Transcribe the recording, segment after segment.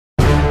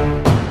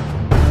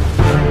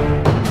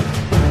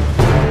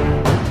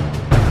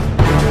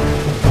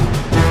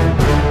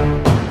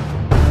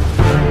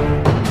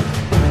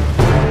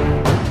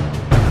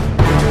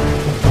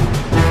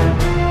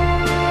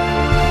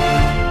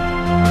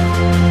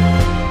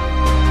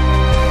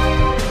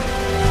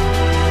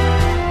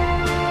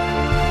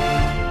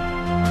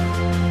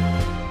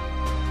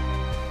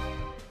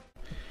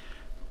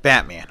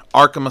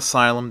Arkham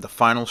Asylum, The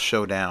Final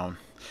Showdown.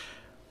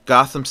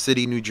 Gotham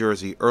City, New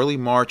Jersey, early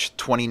March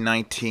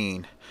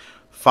 2019.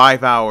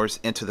 5 hours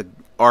into the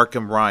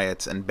Arkham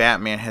riots, and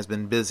Batman has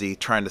been busy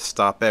trying to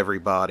stop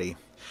everybody.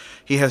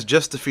 He has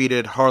just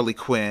defeated Harley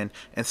Quinn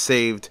and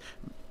saved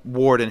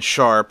Warden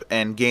Sharp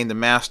and gained the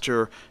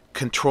master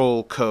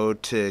control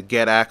code to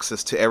get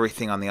access to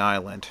everything on the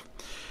island.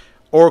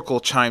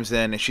 Oracle chimes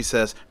in and she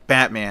says,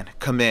 "Batman,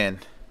 come in."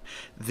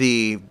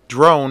 The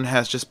drone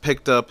has just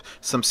picked up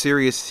some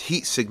serious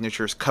heat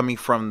signatures coming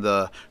from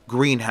the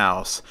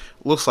greenhouse.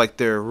 Looks like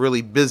they're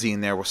really busy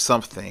in there with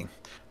something.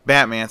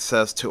 Batman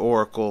says to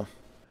Oracle,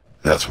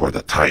 "That's where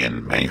the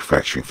Titan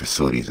manufacturing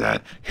facility's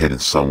at, hidden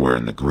somewhere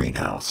in the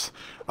greenhouse.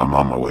 I'm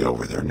on my way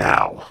over there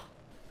now."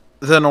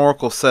 Then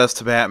Oracle says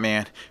to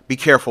Batman, "Be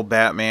careful,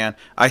 Batman.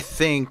 I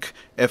think,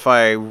 if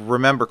I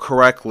remember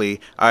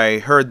correctly, I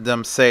heard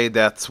them say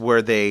that's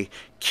where they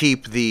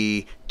keep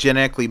the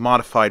genetically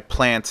modified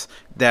plants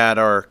that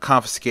are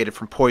confiscated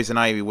from Poison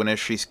Ivy whenever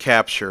she's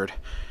captured."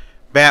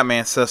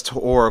 Batman says to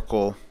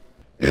Oracle,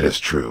 "It is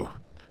true.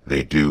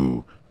 They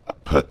do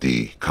put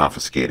the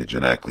confiscated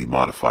genetically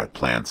modified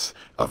plants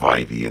of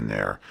Ivy in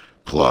there.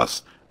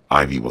 Plus,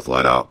 Ivy was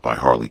let out by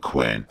Harley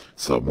Quinn,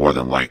 so more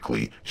than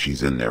likely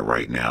she's in there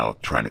right now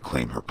trying to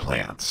claim her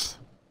plants."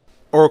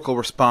 Oracle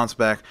responds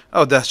back,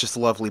 "Oh, that's just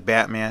lovely,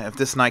 Batman. If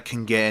this night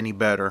can get any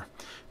better."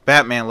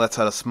 Batman lets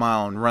out a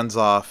smile and runs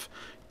off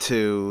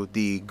to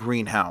the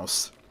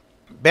greenhouse.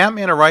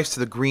 Batman arrives to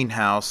the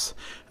greenhouse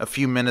a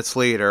few minutes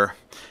later,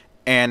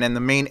 and in the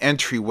main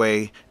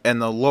entryway, in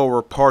the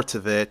lower parts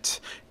of it,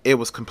 it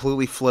was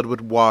completely flooded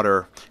with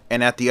water,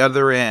 and at the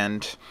other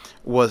end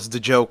was the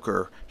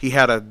Joker. He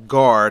had a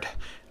guard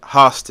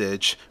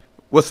hostage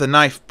with a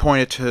knife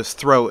pointed to his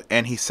throat,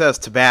 and he says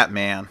to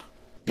Batman,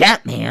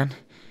 "Batman?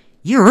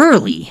 You're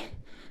early.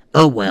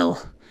 Oh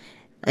well.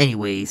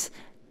 Anyways,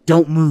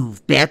 don't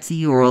move,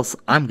 Batsy, or else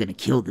I'm gonna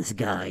kill this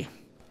guy."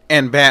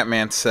 And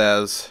Batman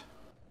says,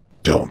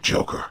 "Don't,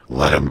 Joker.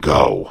 Let him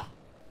go."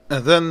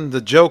 and then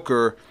the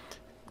Joker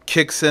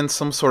kicks in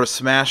some sort of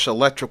smash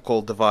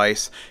electrical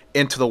device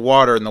into the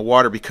water, and the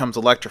water becomes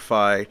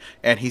electrified,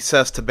 and he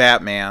says to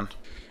Batman,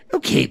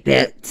 "Okay,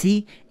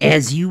 Batsy,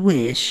 as you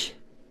wish."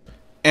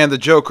 and the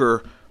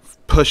Joker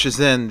pushes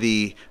in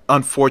the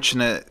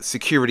unfortunate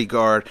security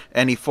guard,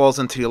 and he falls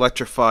into the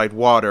electrified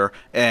water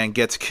and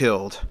gets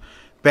killed.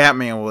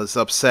 Batman was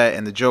upset,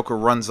 and the Joker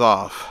runs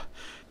off.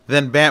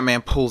 Then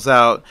Batman pulls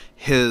out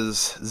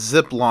his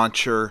zip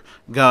launcher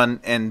gun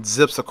and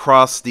zips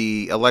across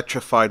the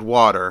electrified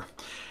water.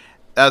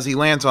 As he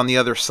lands on the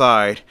other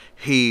side,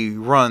 he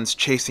runs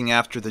chasing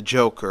after the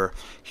Joker.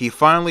 He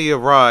finally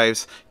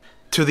arrives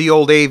to the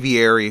old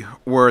aviary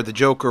where the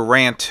Joker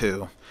ran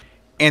to.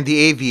 And the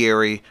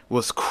aviary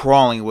was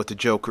crawling with the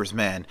Joker's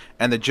men,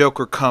 and the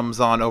Joker comes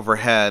on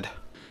overhead.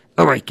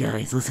 Alright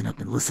guys, listen up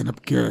and listen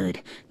up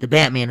good. The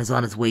Batman is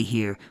on his way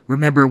here.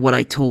 Remember what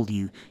I told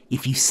you.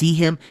 If you see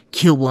him,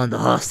 kill one of the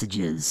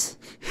hostages.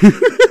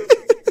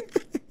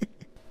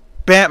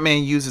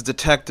 Batman uses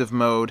detective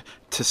mode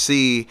to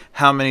see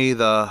how many of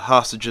the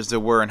hostages there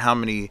were and how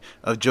many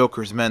of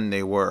Joker's men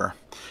they were.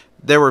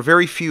 There were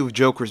very few of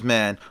Joker's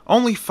men,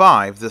 only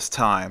 5 this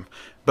time,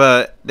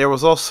 but there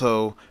was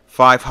also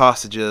 5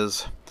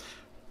 hostages,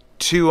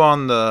 2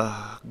 on the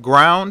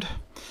ground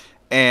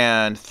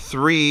and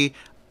 3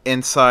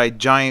 inside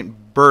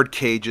giant bird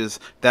cages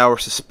that were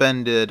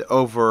suspended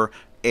over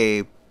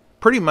a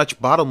pretty much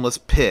bottomless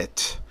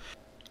pit.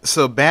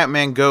 So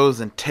Batman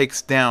goes and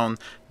takes down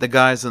the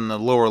guys in the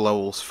lower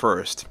levels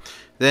first.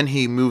 Then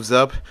he moves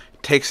up,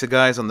 takes the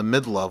guys on the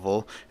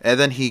mid-level, and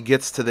then he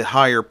gets to the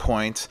higher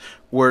points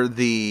where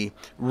the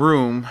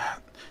room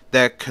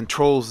that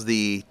controls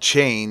the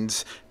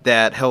chains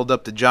that held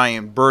up the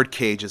giant bird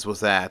cages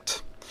was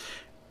at.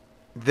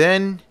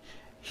 Then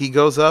he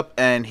goes up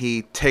and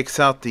he takes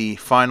out the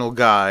final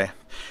guy.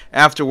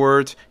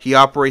 Afterwards, he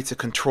operates the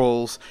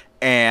controls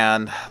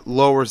and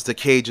lowers the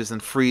cages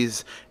and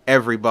frees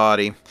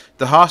everybody.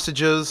 The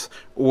hostages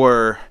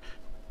were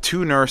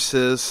 2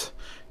 nurses,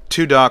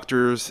 2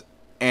 doctors,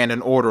 and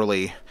an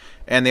orderly,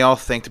 and they all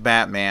thanked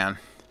Batman.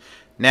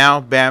 Now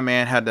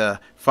Batman had to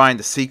find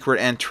the secret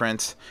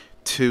entrance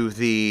to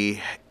the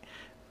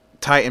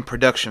Titan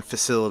production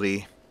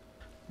facility.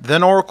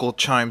 Then Oracle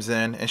chimes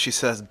in and she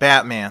says,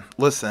 "Batman,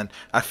 listen,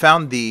 I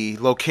found the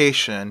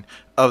location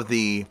of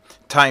the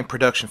Titan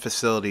production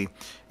facility.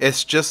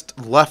 It's just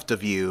left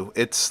of you.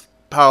 It's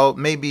about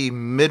maybe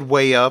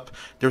midway up.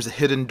 There's a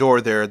hidden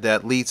door there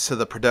that leads to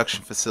the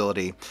production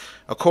facility.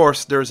 Of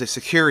course, there's a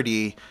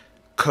security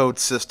code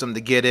system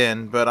to get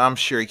in, but I'm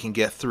sure you can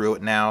get through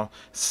it now,"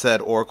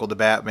 said Oracle to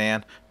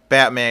Batman.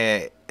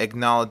 Batman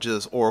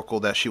acknowledges Oracle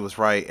that she was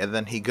right, and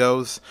then he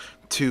goes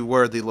to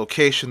where the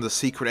location the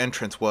secret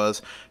entrance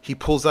was. He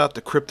pulls out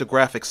the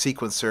cryptographic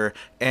sequencer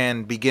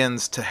and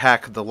begins to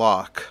hack the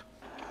lock.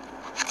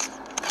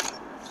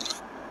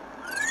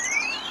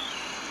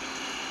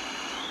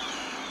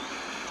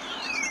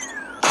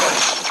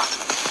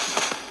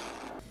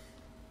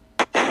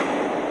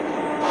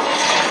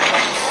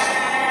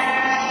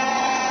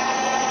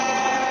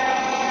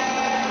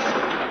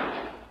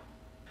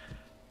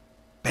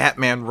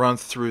 Batman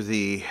runs through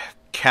the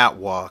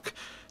catwalk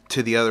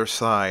to the other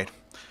side.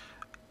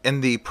 In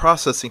the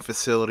processing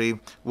facility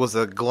was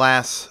a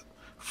glass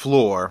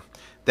floor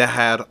that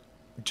had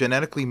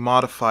genetically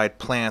modified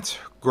plants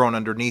grown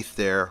underneath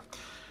there.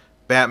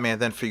 Batman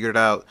then figured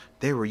out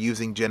they were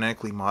using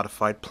genetically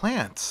modified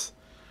plants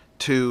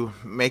to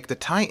make the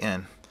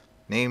Titan,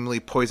 namely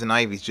Poison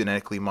Ivy's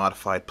genetically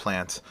modified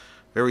plants.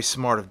 Very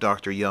smart of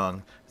Dr.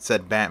 Young,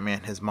 said Batman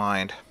in his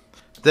mind.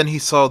 Then he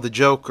saw the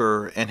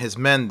Joker and his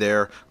men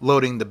there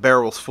loading the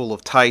barrels full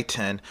of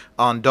Titan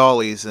on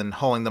dollies and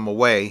hauling them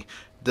away.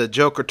 The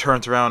Joker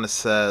turns around and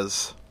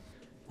says,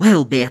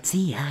 "Well,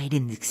 Batsy, I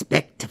didn't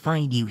expect to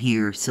find you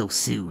here so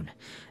soon.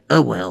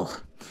 Oh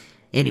well.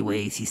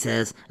 Anyways," he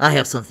says, "I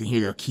have something here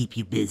that'll keep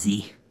you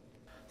busy."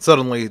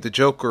 Suddenly, the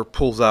Joker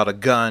pulls out a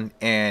gun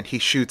and he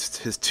shoots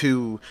his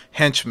two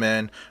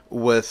henchmen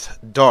with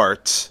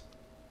darts.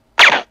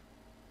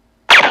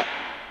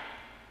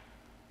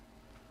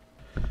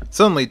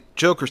 Suddenly,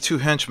 Joker's two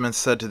henchmen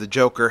said to the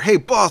Joker, "Hey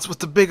boss,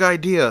 what's the big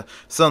idea?"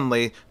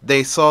 Suddenly,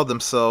 they saw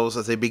themselves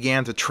as they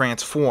began to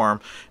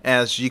transform,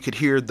 as you could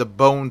hear the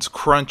bones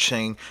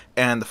crunching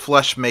and the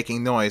flesh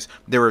making noise.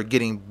 They were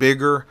getting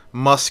bigger,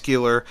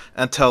 muscular,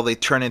 until they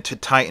turned into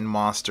Titan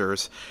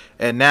monsters.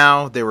 And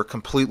now they were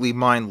completely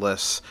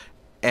mindless,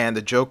 and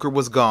the Joker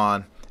was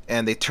gone,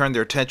 and they turned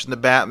their attention to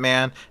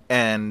Batman,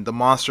 and the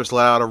monsters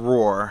let out a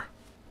roar.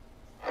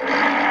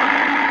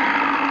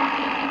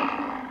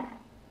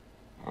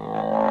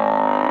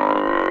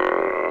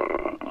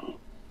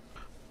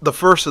 The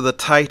first of the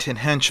Titan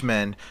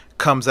henchmen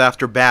comes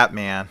after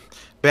Batman.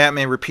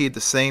 Batman repeated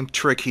the same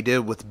trick he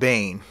did with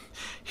Bane.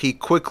 He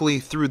quickly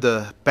threw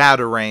the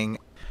batarang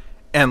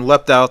and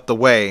leapt out the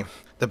way.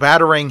 The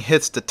batarang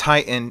hits the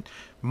Titan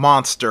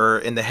monster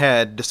in the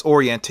head,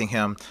 disorienting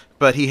him,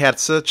 but he had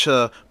such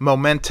a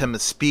momentum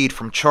and speed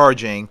from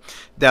charging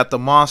that the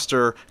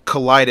monster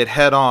collided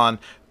head-on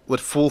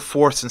with full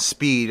force and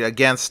speed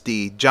against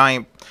the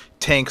giant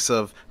tanks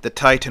of the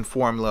Titan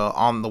formula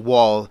on the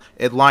wall.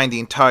 It lined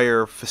the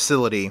entire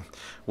facility.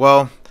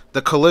 Well,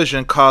 the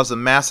collision caused a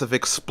massive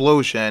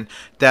explosion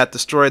that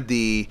destroyed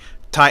the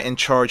Titan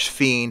charged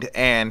fiend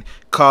and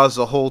caused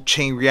a whole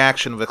chain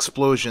reaction of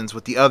explosions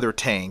with the other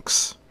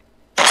tanks.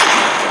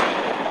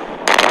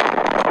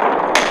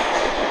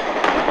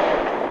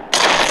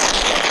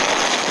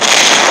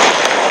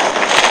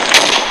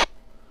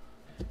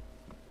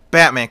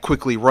 Batman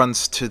quickly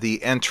runs to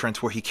the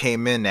entrance where he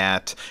came in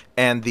at,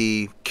 and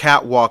the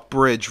catwalk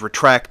bridge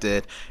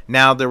retracted.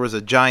 Now there was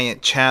a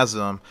giant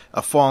chasm,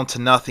 a fall into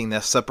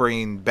nothingness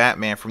separating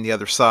Batman from the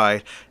other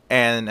side,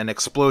 and an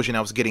explosion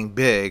that was getting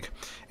big.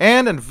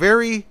 And a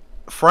very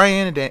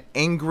frightened and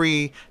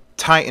angry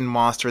Titan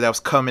monster that was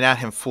coming at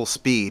him full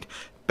speed.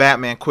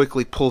 Batman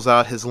quickly pulls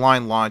out his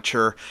line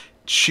launcher,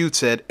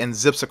 shoots it, and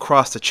zips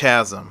across the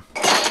chasm.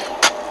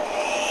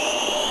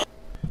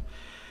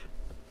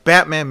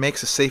 Batman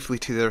makes it safely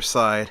to the other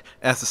side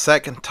as the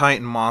second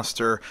Titan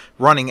monster,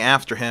 running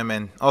after him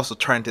and also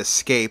trying to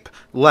escape,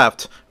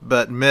 leapt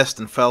but missed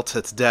and fell to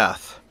its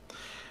death.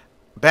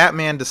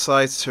 Batman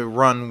decides to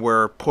run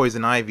where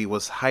Poison Ivy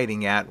was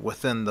hiding at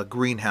within the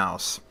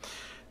greenhouse,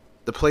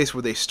 the place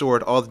where they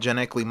stored all the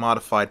genetically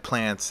modified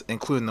plants,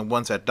 including the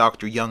ones that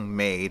Dr. Young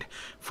made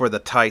for the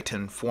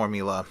Titan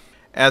formula.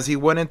 As he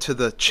went into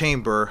the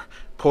chamber,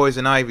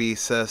 Poison Ivy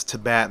says to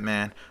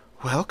Batman,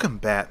 "Welcome,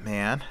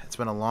 Batman. It's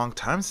been a long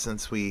time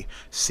since we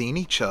seen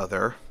each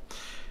other."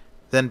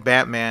 Then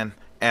Batman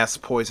asks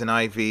Poison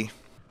Ivy,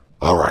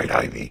 Alright,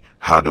 Ivy,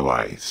 how do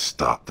I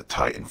stop the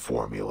Titan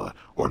formula,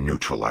 or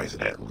neutralize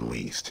it at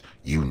least?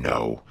 You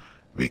know,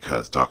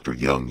 because Dr.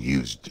 Young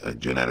used a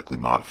genetically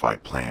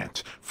modified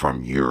plant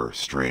from your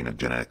strain of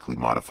genetically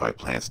modified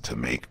plants to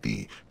make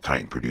the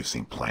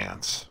Titan-producing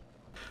plants.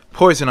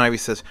 Poison Ivy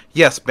says,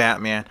 "Yes,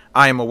 Batman,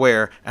 I am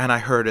aware, and I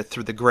heard it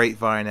through the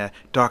grapevine that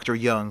Dr.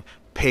 Young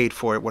paid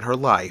for it with her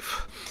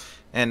life."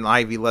 And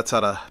Ivy lets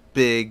out a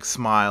big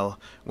smile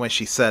when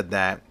she said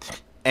that.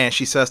 And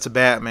she says to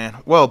Batman,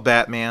 "Well,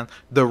 Batman,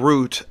 the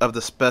root of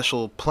the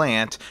special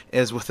plant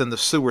is within the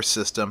sewer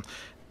system,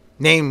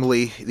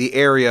 namely the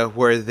area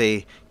where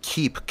they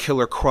keep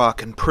Killer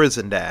Croc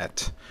imprisoned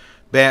at."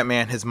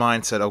 Batman, his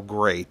mind said, "Oh,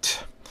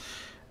 great."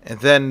 And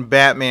then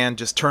Batman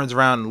just turns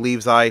around and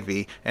leaves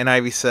Ivy, and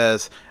Ivy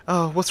says,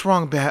 "Oh, what's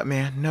wrong,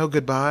 Batman? No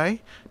goodbye?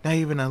 Not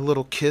even a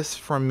little kiss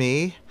from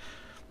me?"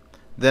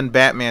 Then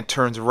Batman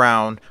turns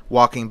around,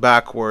 walking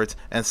backwards,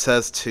 and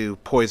says to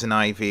Poison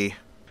Ivy,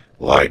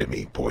 Lie to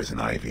me, Poison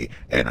Ivy,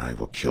 and I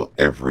will kill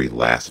every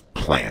last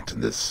plant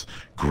in this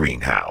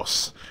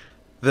greenhouse.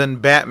 Then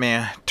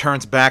Batman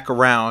turns back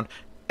around.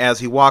 As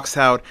he walks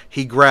out,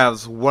 he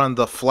grabs one of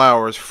the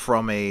flowers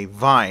from a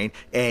vine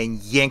and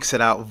yanks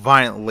it out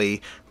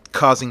violently,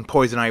 causing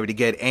Poison Ivy to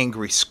get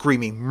angry,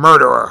 screaming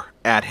 "Murderer!"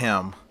 at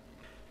him.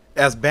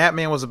 As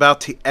Batman was about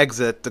to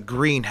exit the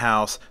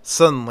greenhouse,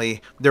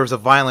 suddenly there was a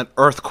violent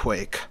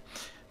earthquake.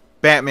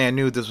 Batman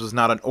knew this was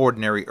not an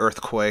ordinary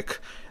earthquake.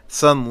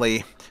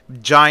 Suddenly,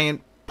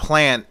 giant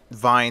plant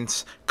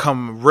vines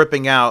come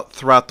ripping out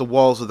throughout the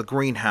walls of the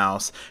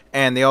greenhouse,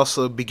 and they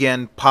also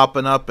begin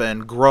popping up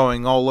and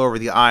growing all over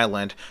the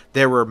island.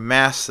 They were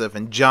massive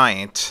and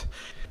giant.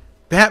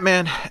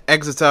 Batman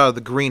exits out of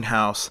the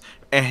greenhouse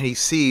and he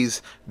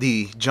sees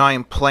the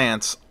giant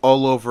plants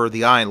all over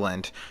the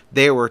island.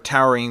 They were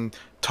towering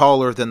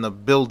taller than the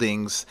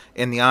buildings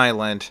in the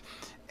island,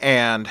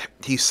 and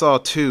he saw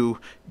two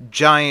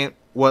giant,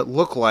 what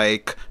looked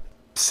like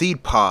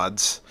seed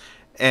pods,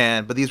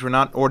 but these were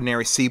not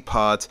ordinary seed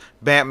pods.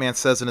 Batman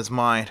says in his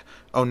mind,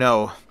 "Oh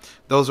no,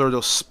 those are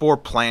those spore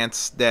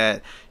plants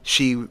that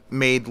she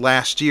made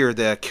last year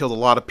that killed a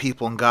lot of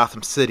people in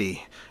Gotham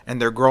City,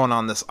 and they're growing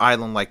on this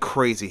island like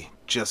crazy.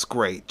 Just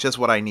great, just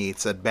what I need,"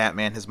 said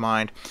Batman in his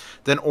mind.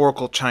 Then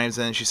Oracle chimes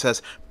in and she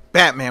says,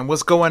 "Batman,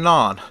 what's going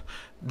on?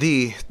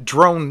 The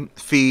drone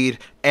feed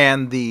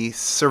and the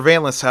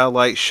surveillance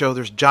satellite show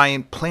there's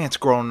giant plants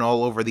growing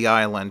all over the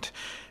island."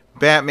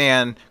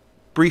 Batman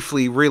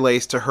briefly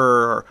relays to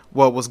her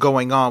what was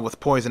going on with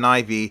Poison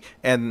Ivy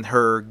and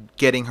her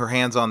getting her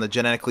hands on the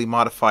genetically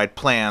modified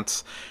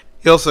plants.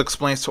 He also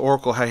explains to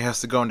Oracle how he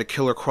has to go into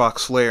Killer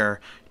Croc's lair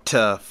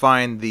to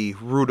find the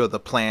root of the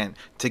plant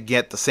to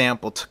get the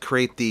sample to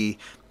create the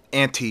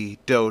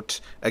antidote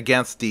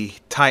against the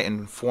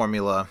Titan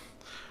formula.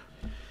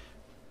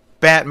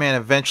 Batman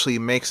eventually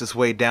makes his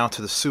way down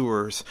to the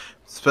sewers,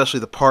 especially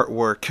the part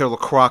where Killer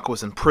Croc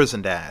was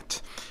imprisoned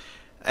at.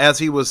 As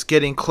he was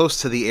getting close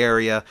to the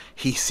area,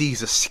 he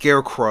sees a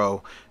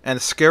scarecrow, and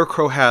the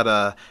scarecrow had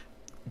a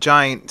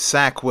giant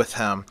sack with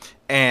him,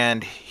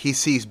 and he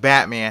sees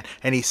Batman,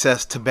 and he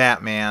says to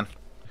Batman,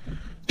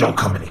 "Don't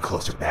come any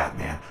closer,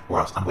 Batman, or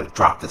else I'm going to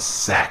drop this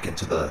sack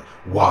into the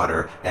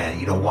water, and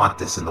you don't want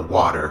this in the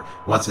water.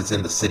 Once it's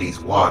in the city's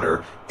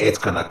water, it's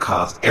going to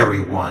cause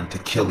everyone to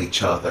kill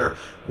each other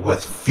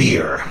with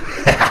fear."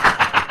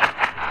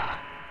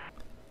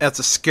 As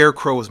the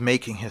Scarecrow was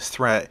making his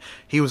threat,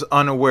 he was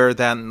unaware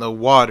that in the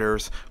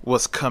waters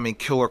was coming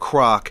Killer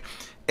Croc,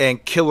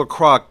 and Killer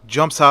Croc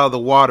jumps out of the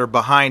water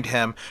behind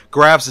him,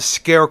 grabs the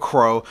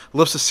Scarecrow,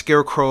 lifts the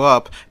Scarecrow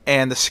up,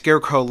 and the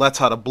Scarecrow lets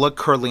out a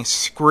blood-curdling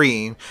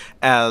scream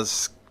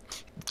as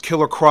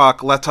Killer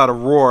Croc lets out a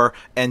roar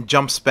and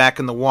jumps back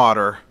in the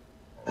water.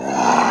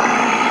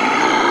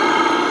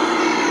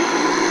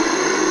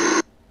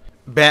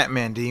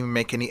 Batman didn't even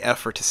make any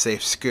effort to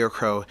save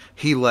Scarecrow.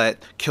 He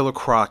let Killer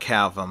Croc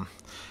have him.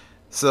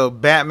 So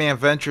Batman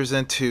ventures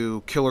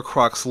into Killer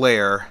Croc's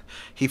lair.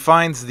 He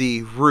finds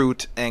the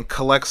root and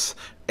collects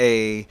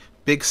a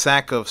big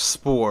sack of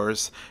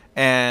spores,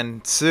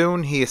 and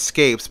soon he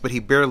escapes, but he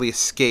barely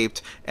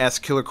escaped as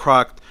Killer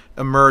Croc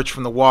emerged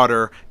from the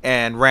water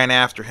and ran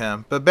after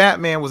him. But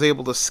Batman was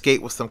able to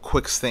escape with some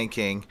quick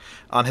thinking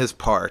on his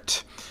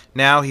part.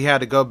 Now he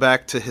had to go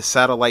back to his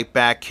satellite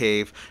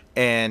Batcave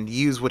and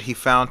use what he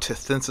found to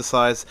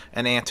synthesize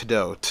an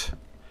antidote.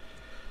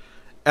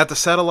 At the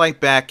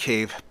satellite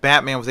Batcave,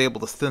 Batman was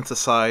able to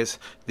synthesize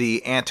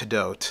the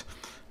antidote.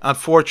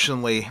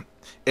 Unfortunately,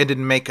 it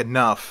didn't make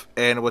enough,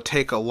 and it would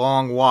take a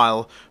long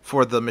while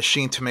for the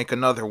machine to make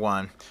another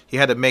one. He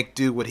had to make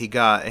do what he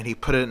got, and he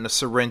put it in a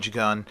syringe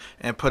gun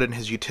and put it in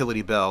his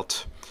utility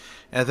belt.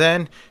 And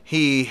then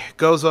he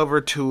goes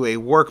over to a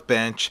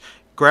workbench,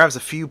 grabs a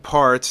few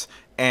parts,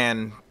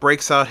 and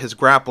breaks out his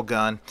grapple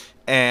gun,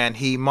 and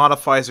he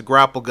modifies the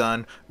grapple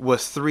gun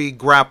with 3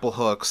 grapple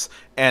hooks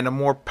and a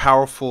more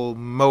powerful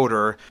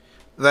motor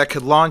that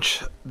could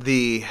launch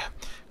the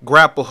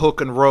grapple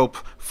hook and rope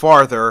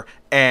farther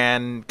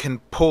and can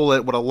pull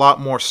it with a lot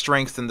more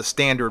strength than the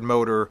standard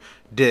motor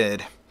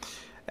did.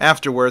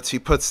 Afterwards, he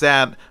puts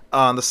that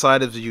on the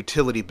side of the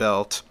utility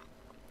belt.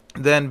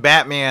 Then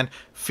Batman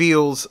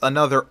feels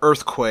another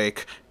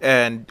earthquake,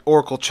 and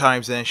Oracle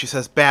chimes in. She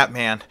says,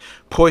 "Batman,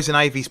 Poison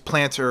Ivy's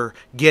plants are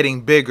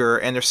getting bigger,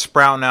 and they're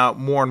sprouting out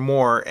more and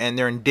more, and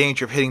they're in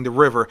danger of hitting the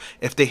river.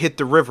 If they hit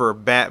the river,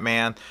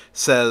 Batman,"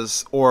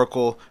 says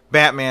Oracle.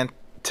 Batman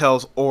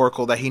tells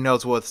Oracle that he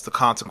knows what's the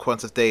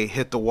consequence if they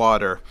hit the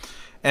water.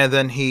 And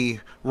then he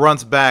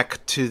runs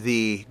back to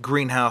the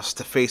greenhouse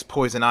to face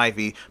Poison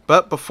Ivy.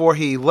 But before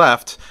he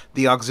left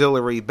the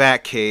auxiliary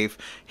Batcave,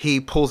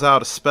 he pulls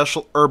out a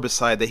special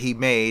herbicide that he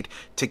made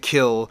to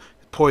kill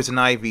Poison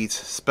Ivy's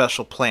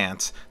special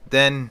plants.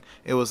 Then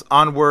it was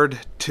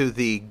onward to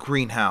the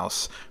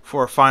greenhouse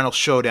for a final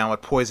showdown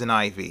with Poison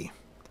Ivy.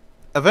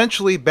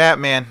 Eventually,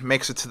 Batman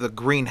makes it to the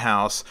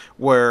greenhouse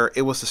where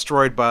it was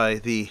destroyed by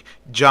the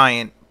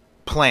giant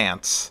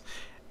plants.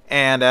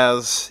 And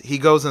as he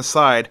goes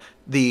inside,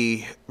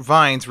 the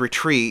vines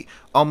retreat,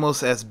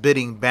 almost as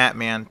bidding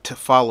Batman to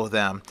follow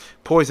them.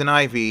 Poison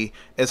Ivy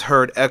is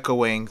heard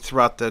echoing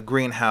throughout the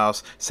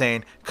greenhouse,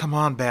 saying, "Come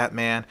on,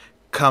 Batman,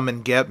 come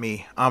and get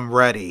me, I'm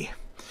ready."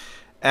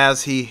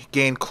 As he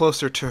gained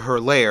closer to her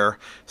lair,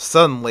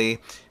 suddenly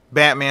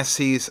Batman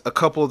sees a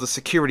couple of the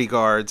security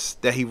guards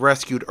that he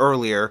rescued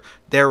earlier.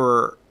 They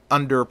were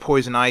under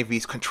Poison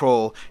Ivy's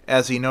control,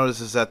 as he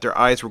notices that their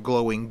eyes were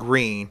glowing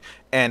green,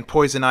 and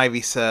Poison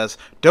Ivy says,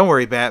 "Don't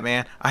worry,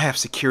 Batman, I have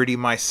security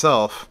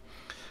myself."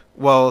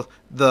 Well,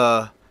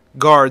 the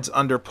guards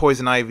under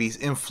Poison Ivy's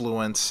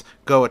influence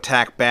go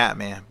attack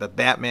Batman, but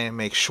Batman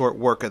makes short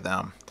work of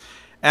them.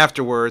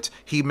 Afterwards,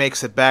 he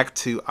makes it back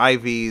to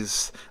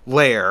Ivy's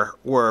lair,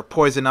 where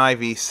Poison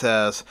Ivy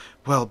says,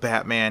 "Well,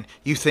 Batman,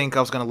 you think I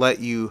was going to let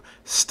you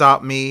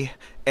stop me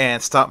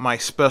and stop my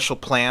special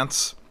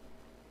plants?"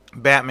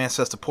 Batman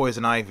says to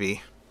Poison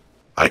Ivy,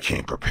 "I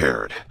came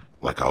prepared,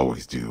 like I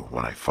always do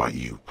when I fight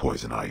you,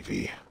 Poison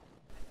Ivy."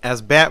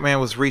 As Batman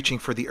was reaching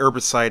for the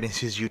herbicide in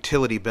his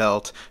utility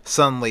belt,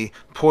 suddenly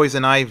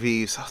Poison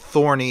Ivy's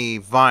thorny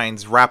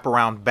vines wrap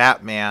around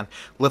Batman,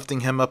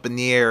 lifting him up in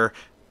the air,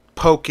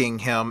 poking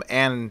him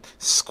and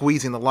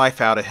squeezing the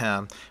life out of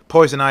him.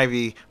 Poison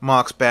Ivy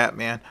mocks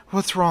Batman.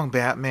 "What's wrong,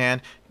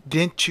 Batman?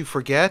 Didn't you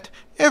forget?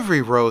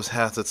 Every rose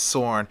has its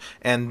thorn,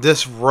 and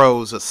this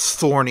rose is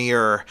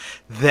thornier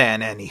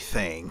than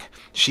anything,"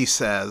 she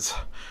says.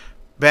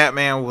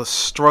 Batman was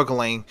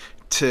struggling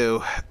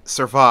to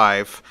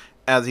survive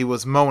as he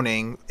was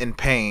moaning in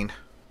pain.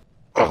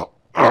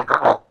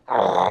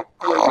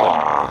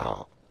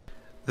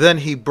 Then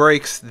he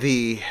breaks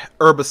the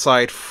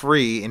herbicide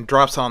free and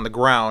drops on the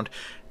ground,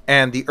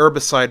 and the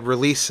herbicide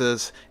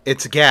releases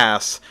its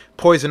gas.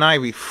 Poison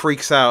Ivy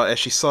freaks out as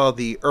she saw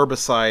the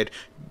herbicide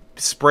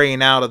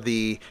spraying out of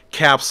the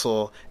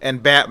capsule,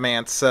 and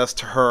Batman says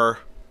to her,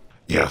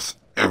 "Yes,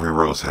 every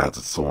rose has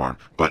its thorn,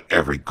 but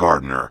every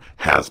gardener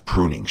has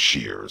pruning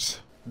shears."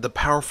 The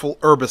powerful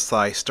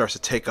herbicide starts to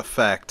take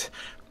effect,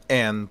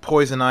 and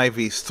Poison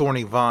Ivy's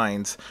thorny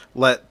vines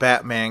let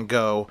Batman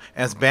go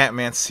as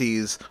Batman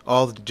sees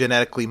all the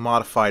genetically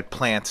modified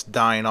plants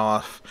dying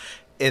off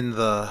in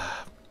the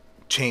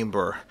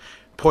chamber.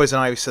 Poison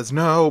Ivy says,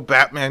 "No,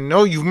 Batman,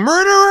 no, you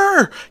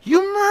murderer!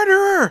 You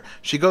murderer!"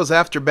 She goes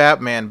after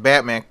Batman.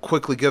 Batman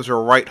quickly gives her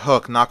a right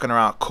hook, knocking her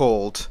out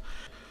cold.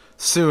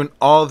 Soon,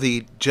 all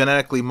the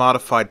genetically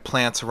modified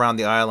plants around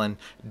the island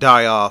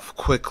die off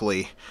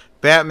quickly.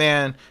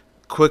 Batman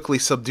quickly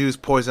subdues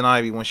Poison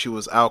Ivy when she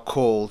was out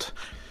cold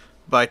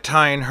by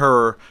tying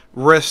her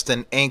wrists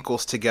and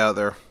ankles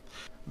together.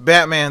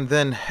 Batman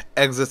then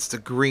exits the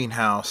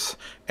greenhouse,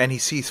 and he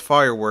sees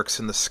fireworks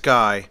in the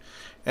sky,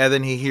 and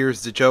then he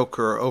hears the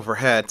Joker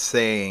overhead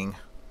saying,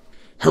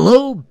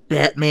 "Hello,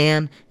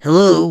 Batman.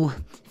 Hello.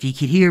 If you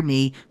could hear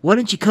me, why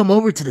don't you come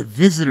over to the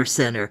visitor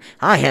center?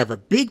 I have a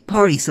big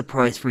party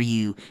surprise for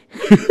you."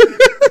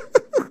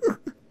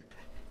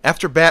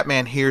 After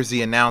Batman hears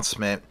the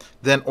announcement,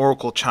 then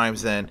Oracle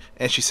chimes in,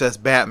 and she says,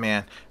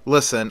 "Batman,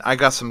 listen, I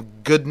got some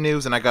good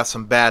news and I got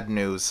some bad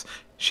news,"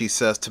 she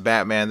says to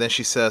Batman. Then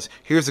she says,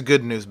 "Here's the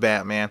good news,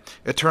 Batman.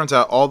 It turns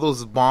out all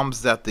those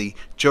bombs that the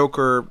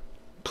Joker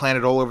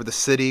planted all over the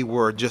city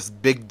were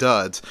just big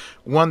duds.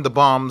 One, the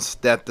bombs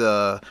that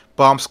the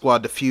bomb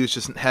squad defused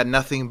just had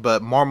nothing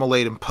but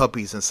marmalade and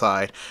puppies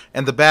inside.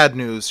 And the bad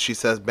news," she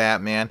says,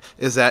 Batman,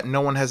 "is that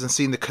no one hasn't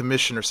seen the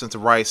commissioner since the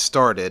riot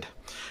started.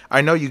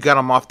 I know you got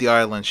him off the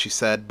island," she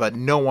said, "but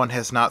no one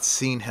has not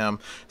seen him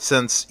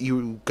since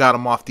you got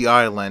him off the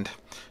island."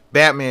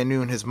 Batman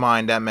knew in his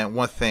mind that meant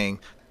one thing.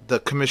 The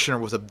commissioner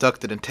was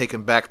abducted and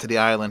taken back to the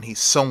island. He's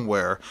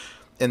somewhere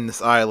in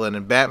this island,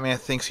 and Batman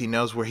thinks he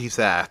knows where he's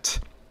at.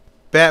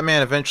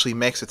 Batman eventually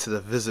makes it to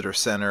the visitor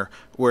center,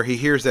 where he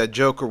hears that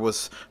Joker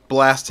was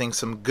blasting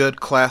some good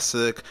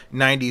classic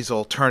 90s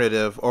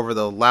alternative over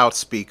the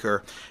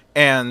loudspeaker,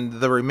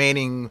 and the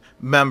remaining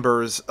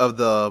members of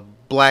the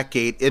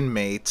Blackgate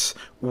inmates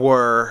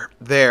were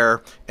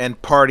there in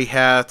party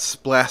hats,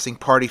 blasting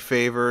party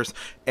favors,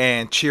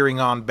 and cheering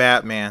on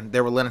Batman.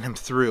 They were letting him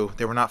through.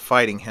 They were not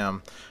fighting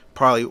him.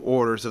 Probably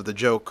orders of the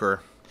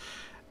Joker.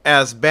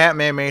 As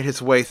Batman made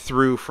his way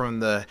through from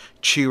the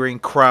cheering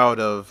crowd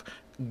of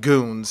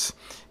goons,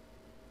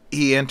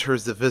 he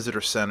enters the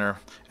visitor center,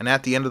 and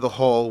at the end of the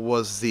hall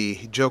was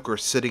the Joker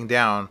sitting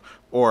down,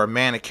 or a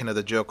mannequin of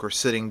the Joker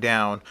sitting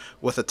down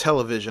with a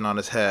television on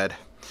his head.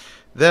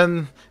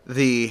 Then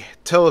the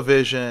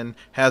television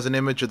has an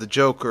image of the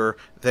Joker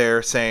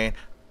there saying,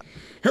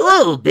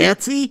 "Hello,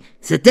 Batsy.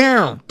 Sit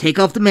down. Take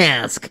off the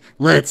mask.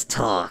 Let's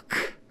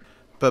talk."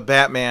 but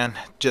Batman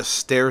just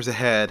stares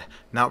ahead,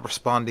 not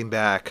responding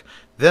back.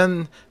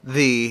 Then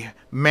the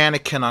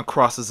mannequin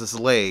uncrosses his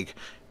leg.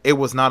 It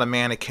was not a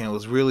mannequin, it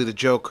was really the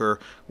Joker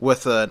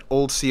with an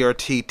old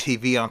CRT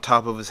TV on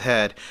top of his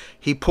head.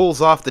 He pulls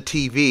off the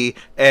TV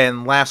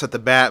and laughs at the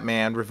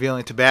Batman,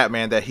 revealing to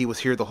Batman that he was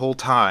here the whole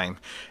time.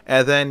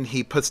 And then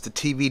he puts the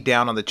TV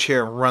down on the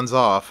chair and runs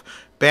off.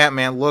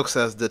 Batman looks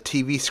as the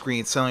TV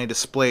screen suddenly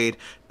displayed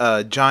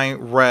a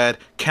giant red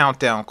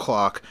countdown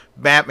clock.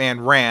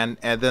 Batman ran,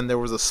 and then there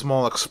was a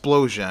small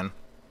explosion.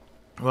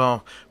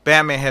 Well,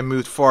 Batman had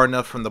moved far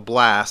enough from the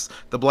blast.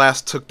 The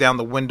blast took down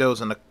the windows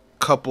and a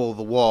couple of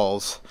the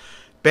walls.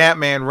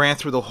 Batman ran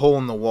through the hole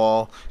in the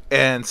wall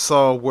and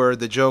saw where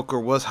the Joker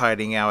was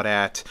hiding out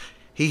at.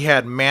 He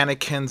had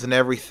mannequins and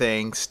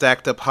everything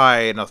stacked up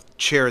high in a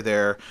chair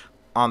there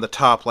on the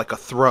top like a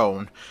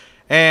throne.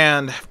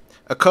 And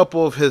a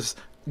couple of his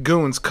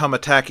goons come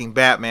attacking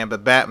Batman,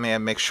 but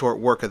Batman makes short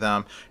work of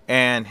them.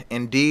 And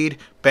indeed,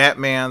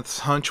 Batman's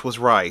hunch was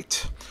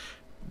right.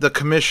 The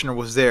commissioner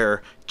was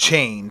there,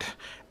 chained,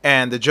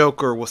 and the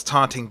Joker was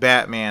taunting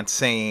Batman,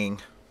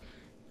 saying,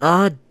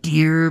 "Ah,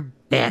 dear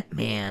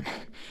Batman.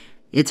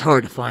 It's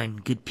hard to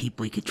find good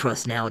people you could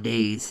trust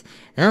nowadays.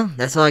 Well,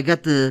 that's why I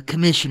got the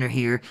commissioner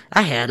here.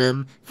 I had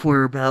him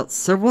for about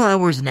several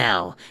hours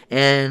now,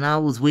 and I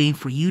was waiting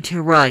for you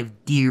to arrive,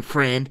 dear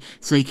friend,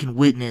 so you can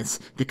witness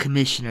the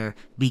commissioner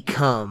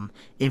become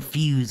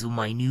infused with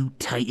my new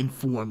Titan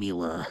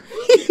formula."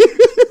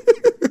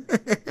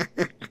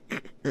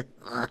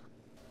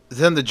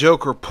 Then the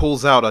Joker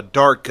pulls out a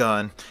dart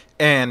gun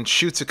and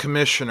shoots the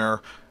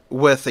commissioner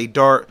with a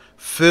dart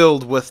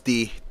filled with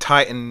the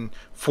Titan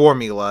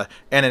formula,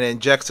 and it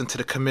injects into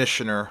the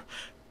commissioner.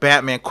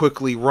 Batman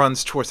quickly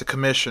runs towards the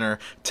commissioner,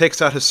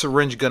 takes out his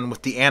syringe gun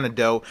with the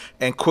antidote,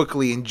 and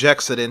quickly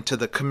injects it into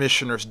the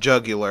commissioner's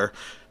jugular,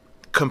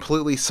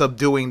 completely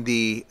subduing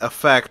the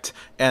effect,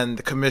 and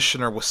the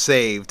commissioner was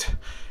saved.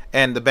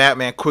 And the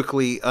Batman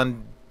quickly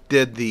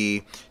undid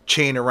the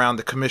chain around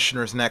the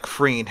commissioner's neck,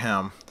 freeing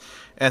him.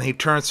 And he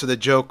turns to the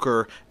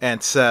Joker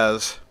and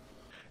says,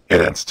 "It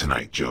ends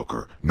tonight,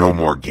 Joker. No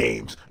more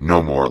games.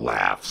 No more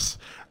laughs.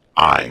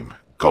 I'm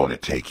going to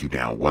take you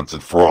down once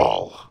and for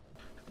all."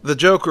 The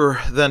Joker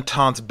then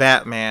taunts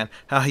Batman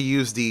how he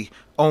used the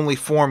only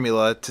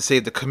formula to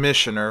save the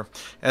commissioner,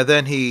 and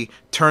then he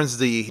turns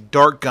the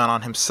dart gun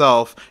on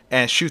himself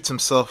and shoots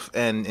himself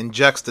and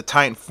injects the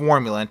Titan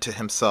formula into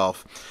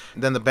himself.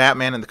 Then the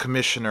Batman and the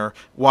commissioner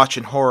watch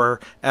in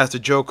horror as the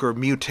Joker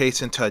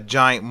mutates into a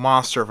giant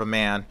monster of a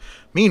man.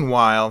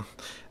 Meanwhile,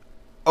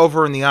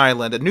 over in the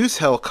island, a news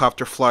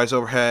helicopter flies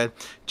overhead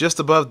just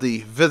above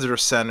the visitor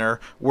center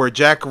where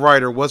Jack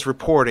Ryder was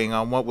reporting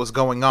on what was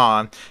going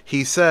on.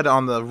 He said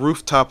on the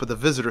rooftop of the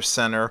visitor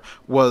center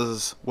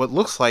was what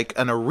looks like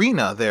an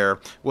arena there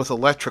with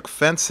electric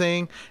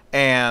fencing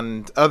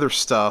and other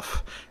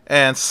stuff.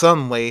 And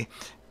suddenly,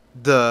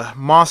 the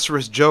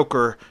monstrous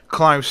Joker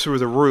climbs through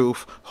the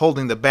roof,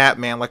 holding the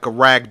Batman like a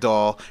rag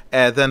doll,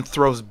 and then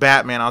throws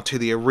Batman onto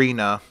the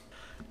arena.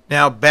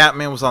 Now,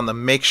 Batman was on the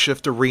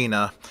makeshift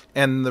arena,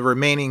 and the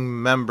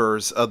remaining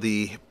members of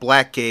the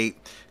Blackgate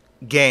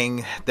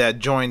gang that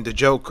joined the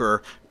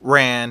Joker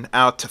ran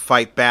out to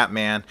fight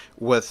Batman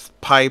with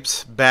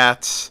pipes,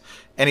 bats,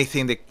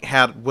 anything they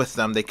had with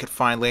them they could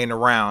find laying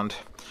around.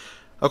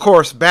 Of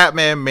course,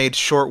 Batman made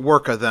short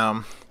work of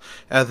them,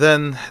 and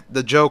then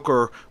the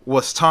Joker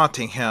was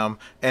taunting him,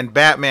 and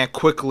Batman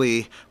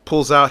quickly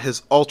pulls out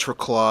his Ultra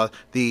Claw,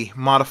 the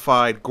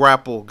modified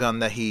grapple gun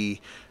that he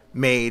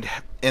made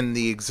in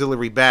the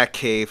auxiliary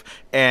Batcave,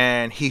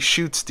 and he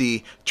shoots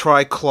the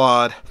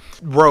tri-clawed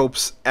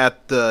ropes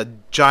at the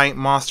giant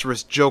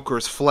monstrous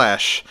Joker's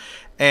flesh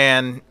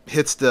and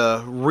hits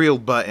the reel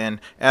button.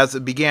 As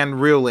it began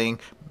reeling,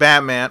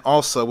 Batman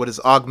also, with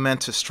his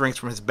augmented strength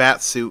from his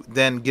Batsuit,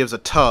 then gives a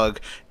tug,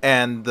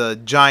 and the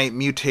giant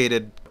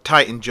mutated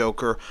Titan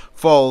Joker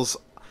falls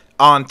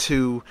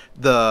onto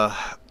the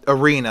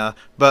arena,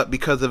 but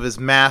because of his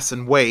mass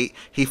and weight,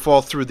 he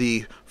falls through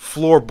the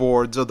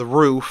floorboards of the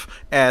roof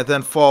and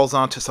then falls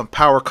onto some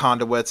power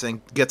conduits and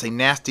gets a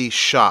nasty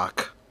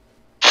shock.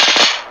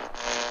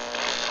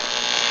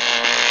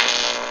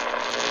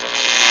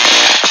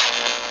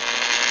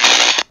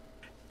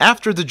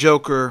 After the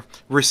Joker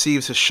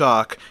receives his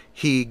shock,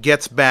 he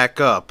gets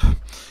back up.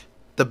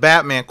 The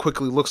Batman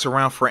quickly looks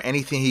around for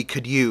anything he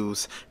could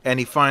use, and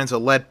he finds a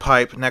lead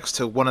pipe next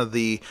to one of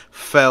the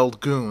felled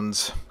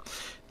goons.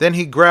 Then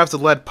he grabs the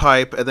lead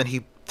pipe, and then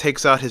he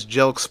takes out his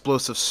gel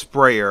explosive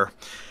sprayer,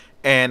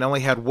 and only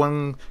had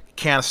one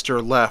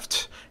canister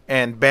left,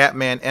 and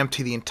Batman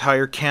emptied the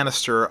entire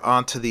canister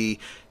onto the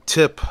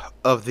tip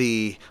of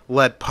the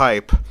lead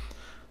pipe.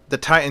 The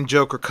Titan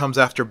Joker comes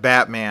after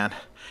Batman,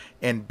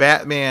 and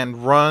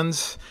Batman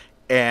runs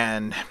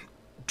and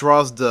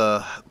draws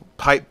the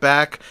pipe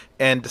back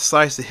and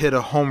decides to hit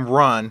a home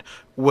run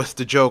with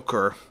the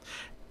Joker.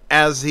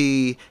 As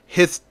he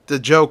hits the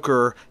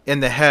Joker in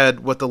the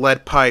head with the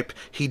lead pipe,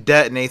 he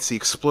detonates the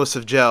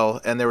explosive gel,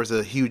 and there was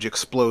a huge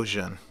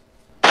explosion.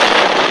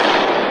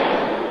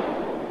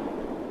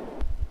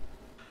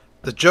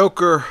 The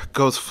Joker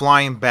goes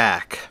flying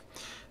back.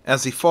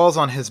 As he falls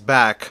on his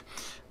back,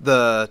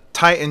 the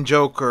Titan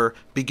Joker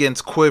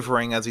begins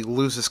quivering as he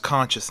loses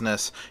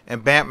consciousness,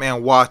 and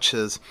Batman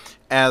watches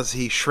as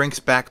he shrinks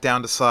back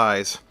down to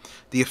size.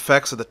 The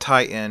effects of the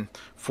Titan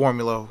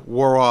formula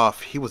wore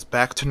off. He was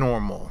back to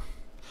normal.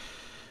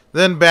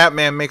 Then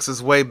Batman makes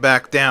his way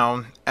back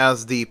down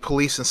as the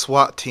police and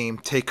SWAT team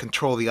take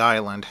control of the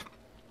island.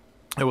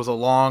 It was a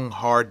long,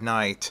 hard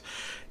night.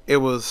 It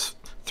was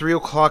 3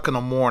 o'clock in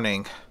the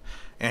morning,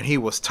 and he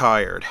was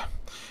tired.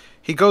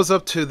 He goes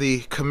up to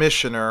the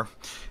commissioner,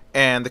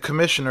 and the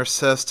commissioner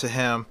says to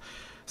him,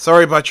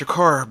 "Sorry about your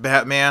car,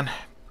 Batman.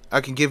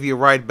 I can give you a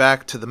ride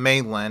back to the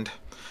mainland."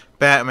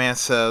 Batman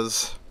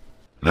says,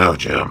 "No,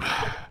 Jim.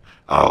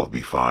 I'll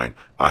be fine.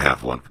 I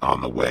have one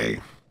on the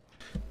way."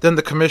 Then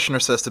the commissioner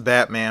says to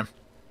Batman,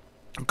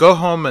 "Go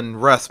home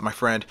and rest, my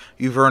friend.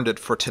 You've earned it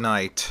for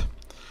tonight."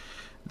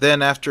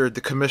 Then after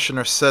the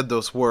commissioner said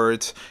those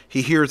words,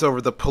 he hears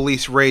over the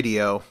police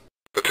radio,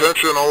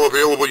 "Attention all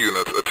available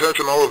units.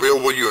 Attention all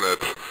available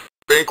units.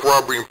 Bank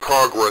robbery in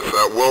progress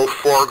at Wells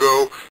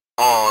Fargo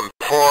on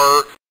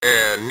Parr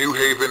and New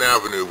Haven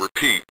Avenue.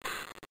 Repeat.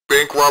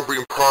 Bank robbery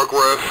in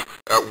progress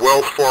at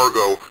Wells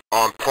Fargo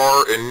on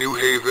Parr and New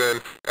Haven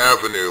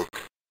Avenue.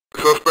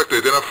 Suspect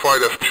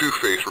identified as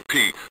Two-Face.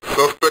 Repeat.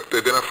 Suspect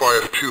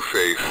identified as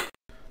Two-Face.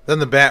 Then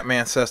the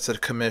Batman says to the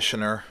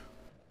Commissioner,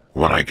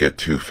 When I get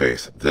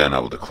Two-Face, then I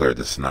will declare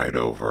this night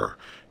over.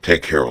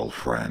 Take care, old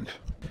friend.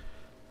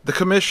 The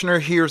Commissioner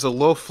hears a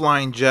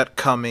low-flying jet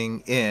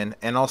coming in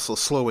and also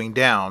slowing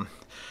down.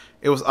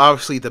 It was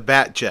obviously the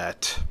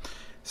Batjet.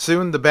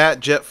 Soon the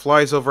Batjet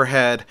flies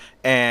overhead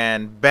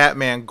and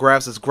Batman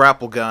grabs his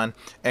grapple gun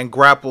and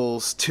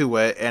grapples to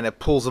it and it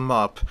pulls him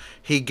up.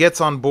 He gets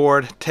on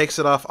board, takes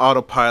it off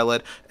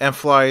autopilot, and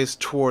flies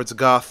towards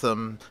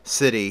Gotham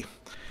City.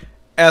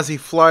 As he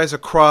flies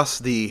across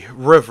the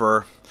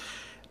river,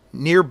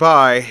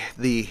 nearby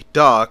the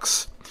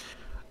docks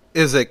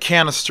is a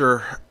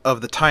canister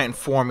of the Titan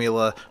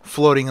formula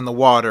floating in the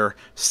water.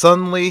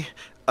 Suddenly,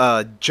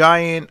 a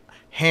giant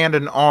hand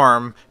and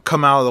arm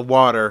come out of the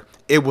water.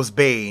 It was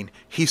Bane.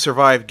 He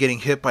survived getting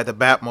hit by the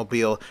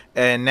Batmobile,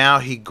 and now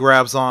he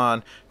grabs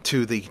on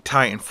to the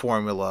Titan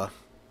formula.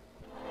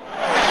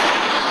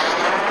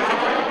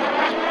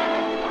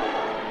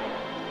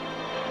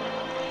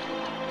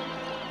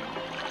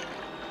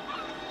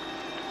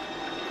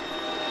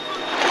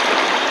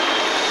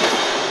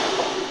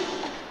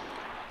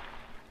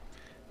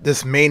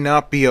 This may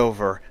not be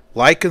over.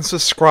 Like and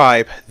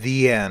subscribe.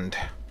 The end.